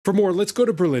For more, let's go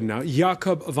to Berlin now.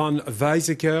 Jakob von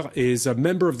Weizsäcker is a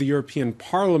member of the European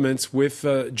Parliament with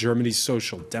Germany's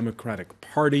Social Democratic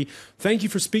Party. Thank you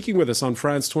for speaking with us on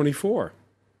France 24.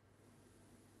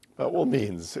 By all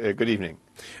means, good evening.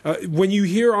 When you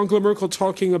hear Angela Merkel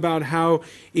talking about how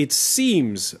it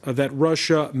seems that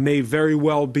Russia may very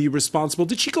well be responsible,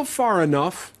 did she go far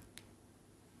enough?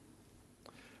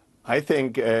 I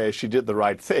think she did the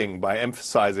right thing by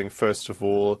emphasizing, first of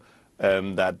all,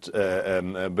 that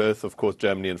both, of course,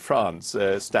 Germany and France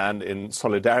stand in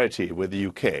solidarity with the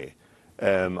UK.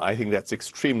 I think that's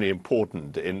extremely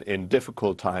important in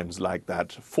difficult times like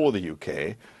that for the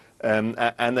UK.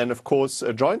 And then, of course,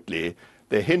 jointly,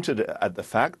 they hinted at the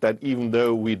fact that even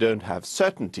though we don't have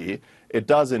certainty, it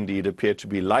does indeed appear to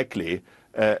be likely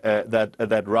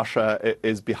that Russia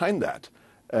is behind that.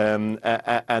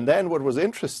 And then what was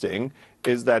interesting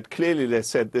is that clearly they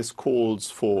said this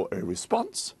calls for a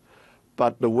response.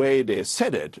 But the way they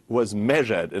said it was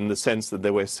measured in the sense that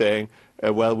they were saying,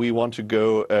 well, we want to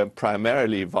go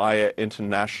primarily via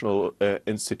international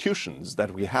institutions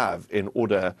that we have in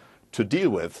order to deal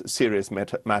with serious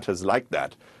matters like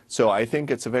that. So I think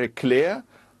it's a very clear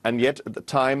and yet at the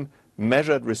time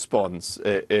measured response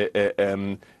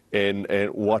in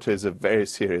what is a very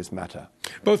serious matter.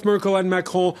 Both Merkel and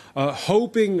Macron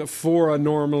hoping for a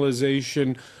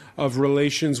normalization of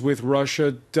relations with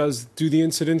Russia. Do the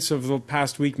incidents of the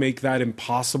past week make that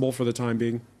impossible for the time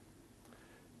being?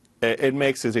 It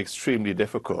makes it extremely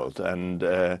difficult, and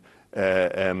whether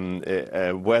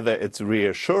it's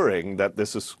reassuring that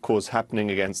this is, of course, happening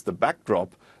against the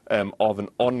backdrop of an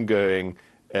ongoing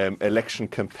election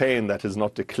campaign that is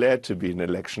not declared to be an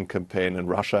election campaign in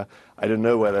Russia, I don't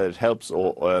know whether it helps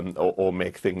or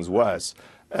make things worse.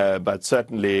 But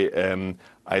certainly,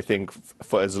 I think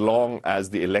for as long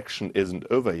as the election isn't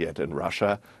over yet in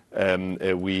Russia,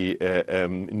 we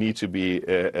need to be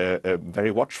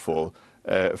very watchful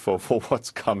for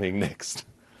what's coming next.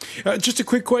 Just a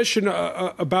quick question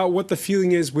about what the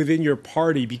feeling is within your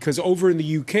party, because over in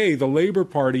the UK, the Labour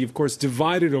Party, of course,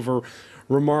 divided over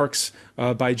remarks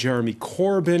by Jeremy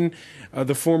Corbyn,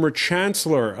 the former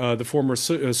Chancellor, the former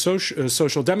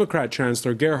Social Democrat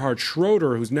Chancellor, Gerhard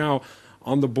Schroeder, who's now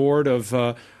on the board of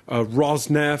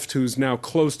Rosneft, who's now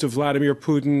close to Vladimir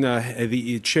Putin,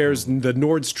 he chairs the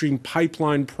Nord Stream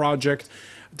pipeline project.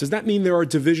 Does that mean there are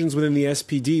divisions within the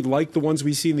SPD like the ones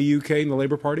we see in the UK in the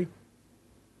Labour Party?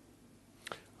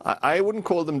 I wouldn't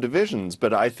call them divisions,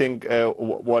 but I think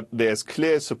there's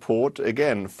clear support,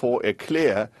 again, for a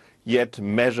clear yet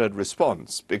measured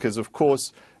response. Because, of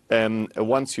course,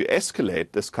 once you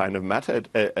escalate this kind of matter,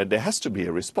 there has to be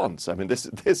a response. I mean, this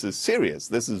is serious.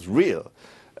 This is real.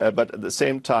 But at the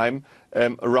same time,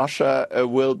 Russia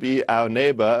will be our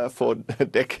neighbor for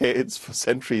decades, for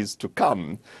centuries to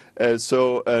come.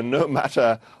 So no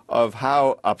matter of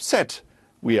how upset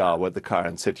we are with the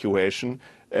current situation,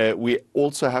 we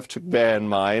also have to bear in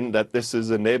mind that this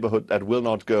is a neighborhood that will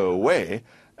not go away,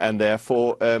 and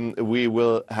therefore we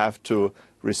will have to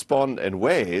respond in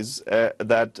ways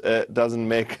that doesn't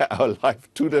make our life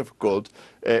too difficult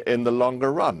in the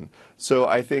longer run. So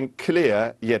I think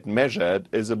clear yet measured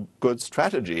is a good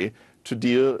strategy to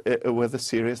deal with a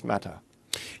serious matter.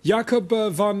 Jakob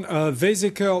von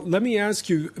Weizsäcker, let me ask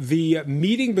you, the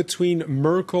meeting between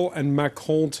Merkel and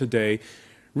Macron today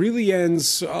really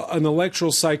ends an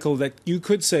electoral cycle that you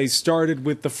could say started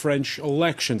with the French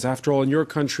elections. After all, in your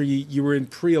country, you were in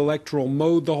pre-electoral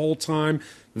mode the whole time.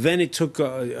 Then it took,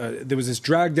 there was this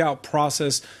dragged-out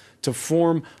process to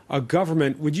form a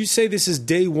government. Would you say this is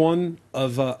day one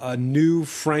of a new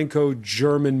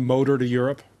Franco-German motor to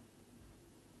Europe?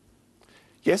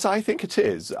 Yes, I think it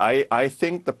is. I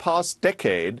think the past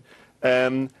decade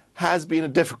has been a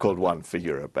difficult one for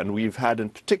Europe, and we've had in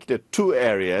particular two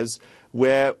areas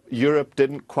where Europe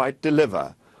didn't quite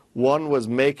deliver. One was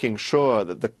making sure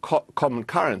that the common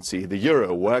currency, the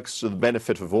euro, works to the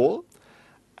benefit of all.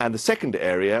 And the second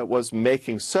area was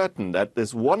making certain that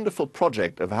this wonderful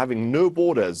project of having no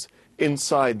borders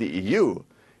inside the EU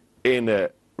in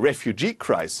a refugee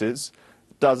crisis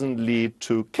doesn't lead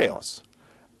to chaos.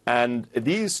 And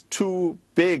these two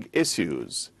big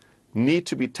issues need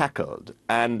to be tackled,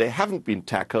 and they haven't been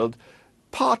tackled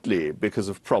partly because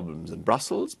of problems in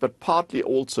Brussels, but partly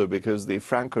also because the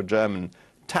Franco-German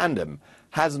tandem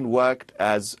hasn't worked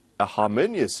as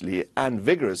harmoniously and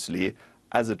vigorously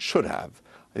as it should have.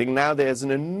 I think now there's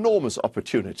an enormous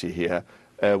opportunity here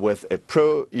with a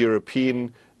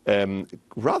pro-European,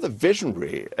 rather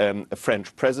visionary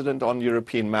French president on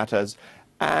European matters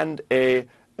and a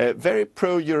very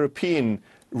pro-European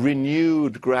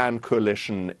renewed grand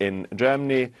coalition in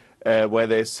Germany where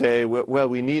they say, well,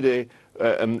 we need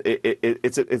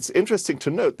it's interesting to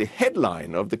note the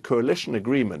headline of the coalition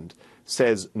agreement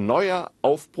says Neuer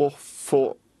Aufbruch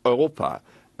für Europa,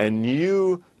 a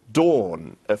new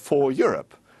dawn for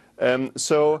Europe.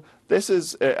 So this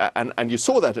is, and you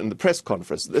saw that in the press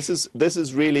conference. This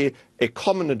is really a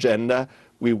common agenda.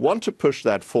 We want to push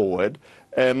that forward.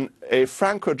 A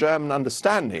Franco-German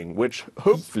understanding, which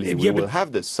hopefully we will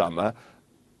have this summer.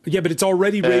 Yeah, but it's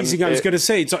already raising, I was going to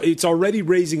say, it's already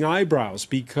raising eyebrows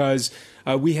because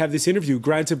we have this interview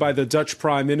granted by the Dutch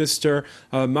Prime Minister,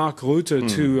 Mark Rutte,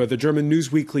 to the German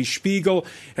newsweekly Spiegel,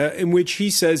 in which he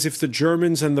says if the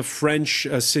Germans and the French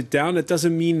sit down, it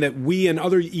doesn't mean that we and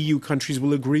other EU countries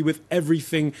will agree with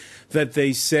everything that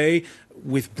they say.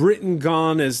 With Britain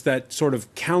gone as that sort of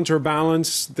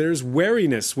counterbalance, there's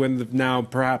wariness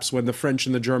perhaps when the French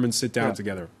and the Germans sit down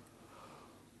together.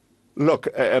 Look,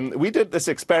 we did this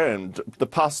experiment the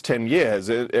past 10 years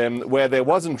where there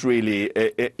wasn't really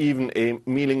even a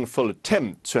meaningful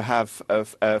attempt to have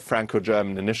a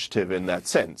Franco-German initiative in that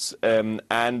sense. And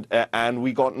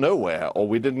we got nowhere, or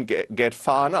we didn't get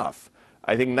far enough.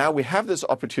 I think now we have this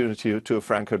opportunity to a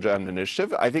Franco-German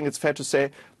initiative. I think it's fair to say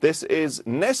this is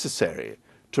necessary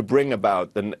to bring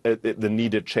about the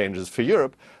needed changes for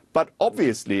Europe. But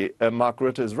obviously, Mark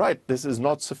Rutte is right, this is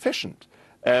not sufficient.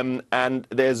 And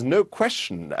there's no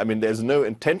question, I mean, there's no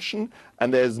intention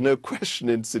and there's no question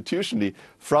institutionally.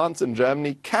 France and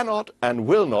Germany cannot and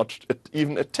will not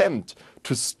even attempt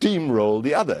to steamroll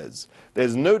the others.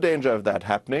 There's no danger of that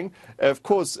happening. Of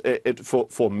course,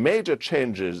 for major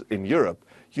changes in Europe,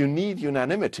 you need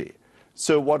unanimity.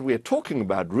 So what we're talking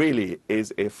about really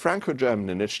is a Franco-German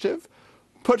initiative,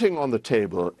 putting on the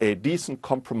table a decent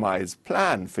compromise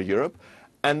plan for Europe,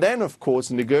 and then, of course,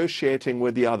 negotiating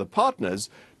with the other partners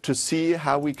to see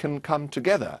how we can come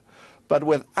together. But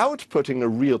without putting a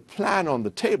real plan on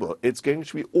the table, it's going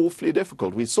to be awfully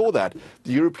difficult. We saw that.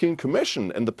 The European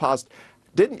Commission in the past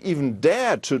didn't even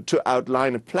dare to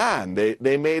outline a plan.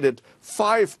 They made it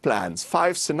 5 plans,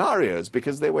 5 scenarios,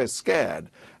 because they were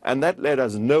scared. And that led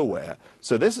us nowhere.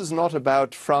 So this is not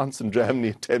about France and Germany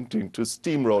attempting to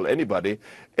steamroll anybody.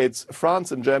 It's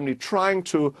France and Germany trying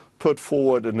to put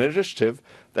forward an initiative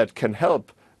that can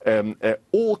help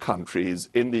all countries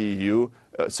in the EU,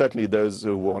 certainly those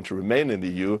who want to remain in the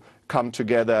EU, come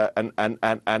together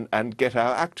and get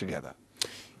our act together.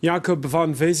 Jakob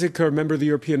von WEIZSÄCKER, member of the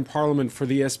European Parliament for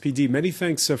the SPD. Many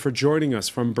thanks for joining us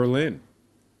from Berlin.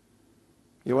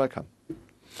 You're welcome.